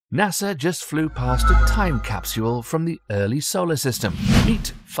NASA just flew past a time capsule from the early solar system.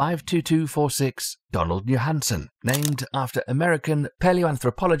 Meet 52246 Donald Johanson, named after American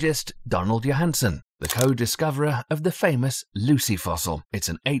paleoanthropologist Donald Johanson, the co-discoverer of the famous Lucy fossil. It's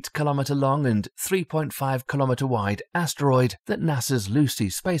an 8-kilometer long and 3.5-kilometer wide asteroid that NASA's Lucy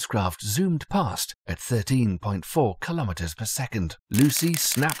spacecraft zoomed past at 13.4 kilometers per second. Lucy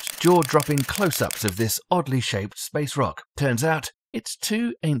snapped jaw-dropping close-ups of this oddly shaped space rock. Turns out, it's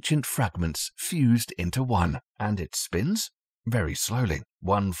two ancient fragments fused into one, and it spins very slowly.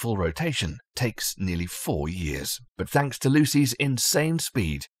 One full rotation takes nearly 4 years. But thanks to Lucy's insane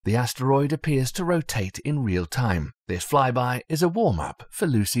speed, the asteroid appears to rotate in real time. This flyby is a warm-up for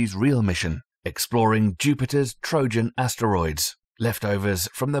Lucy's real mission, exploring Jupiter's Trojan asteroids, leftovers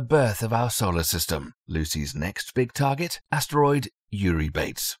from the birth of our solar system. Lucy's next big target, asteroid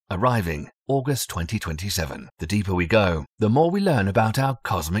Eurybates, arriving August 2027. The deeper we go, the more we learn about our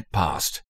cosmic past.